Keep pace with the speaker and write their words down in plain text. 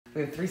We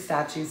have 3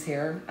 statues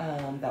here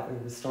that we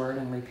restored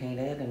and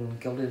repainted and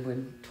gilded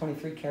with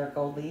 23 karat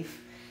gold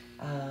leaf,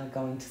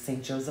 going to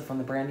St. Joseph on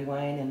the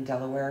Brandywine in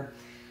Delaware,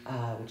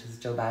 which is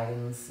Joe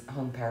Biden's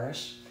home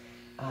parish.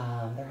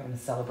 They're having a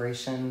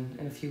celebration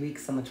in a few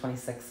weeks on the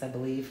 26th, I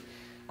believe.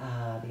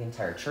 The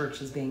entire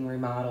church is being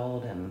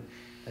remodeled, and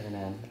they're going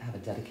to have a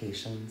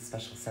dedication,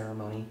 special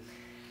ceremony.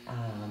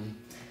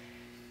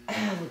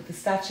 The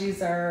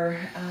statues are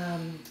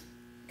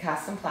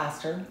cast and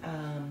plaster.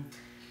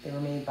 They were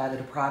made by the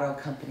Daprato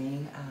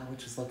company,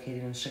 which was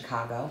located in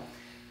Chicago.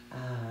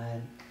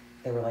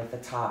 They were like the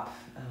top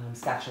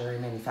statuary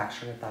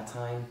manufacturer at that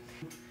time.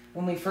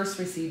 When we first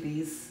received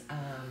these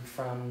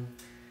from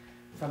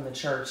the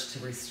church to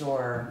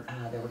restore,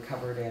 they were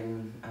covered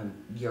in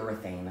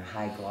urethane, a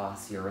high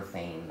gloss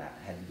urethane that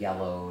had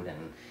yellowed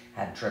and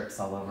had drips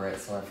all over it.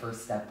 So our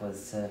first step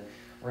was to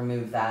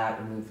remove that,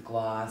 remove the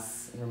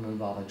gloss,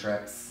 remove all the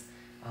drips.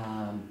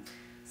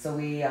 So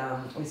we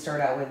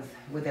started out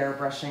with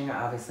airbrushing.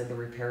 Obviously the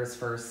repairs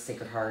first.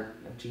 Sacred Heart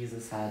of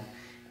Jesus had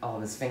all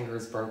of his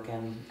fingers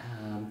broken.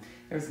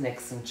 There's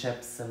nicks and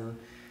chips and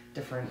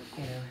different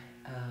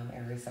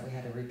areas that we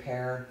had to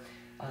repair.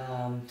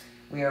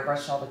 We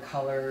airbrushed all the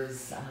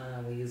colors.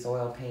 We used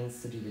oil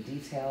paints to do the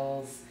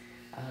details.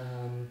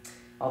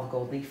 All the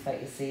gold leaf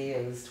that you see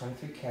is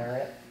 23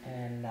 karat,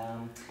 and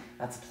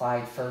that's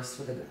applied first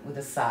with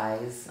a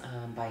size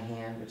by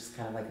hand, which is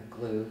kind of like a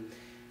glue,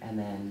 and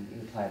then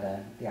you apply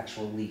the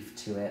actual leaf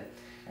to it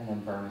and then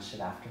burnish it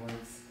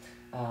afterwards.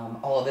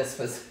 All of this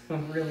was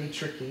really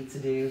tricky to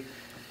do,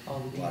 all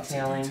the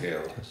detailing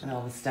and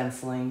all the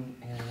stenciling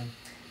and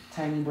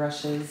tiny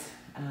brushes.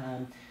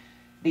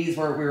 We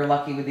were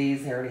lucky with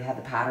these. They already had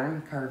the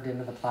pattern carved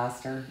into the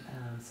plaster,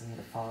 so we had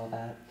to follow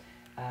that.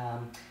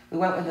 We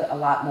went with a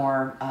lot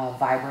more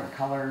vibrant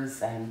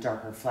colors and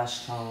darker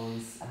flesh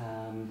tones.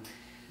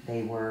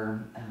 They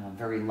were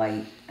very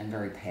light and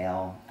very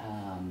pale.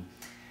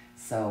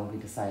 So we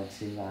decided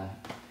to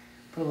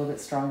put a little bit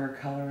stronger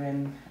color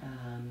in.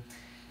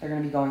 They're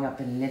going to be going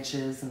up in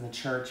niches in the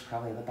church,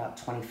 probably about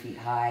 20 feet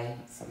high.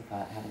 So we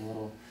thought having a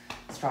little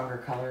stronger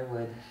color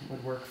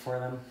would work for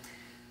them.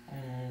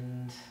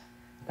 And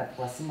we've got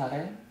Blessed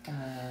Mother,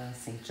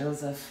 St.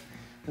 Joseph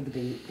for the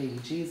baby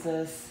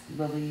Jesus,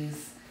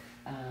 lilies,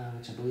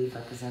 which I believe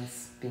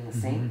represents being a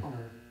saint or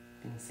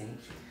being a saint.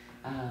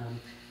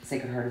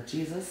 Sacred Heart of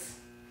Jesus.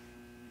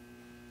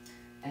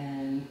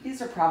 And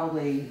these are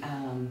probably,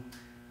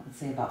 let's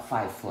say about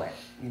 5 foot,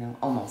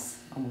 almost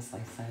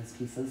life-size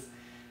pieces,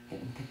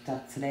 getting picked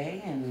up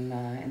today and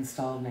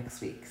installed next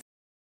week.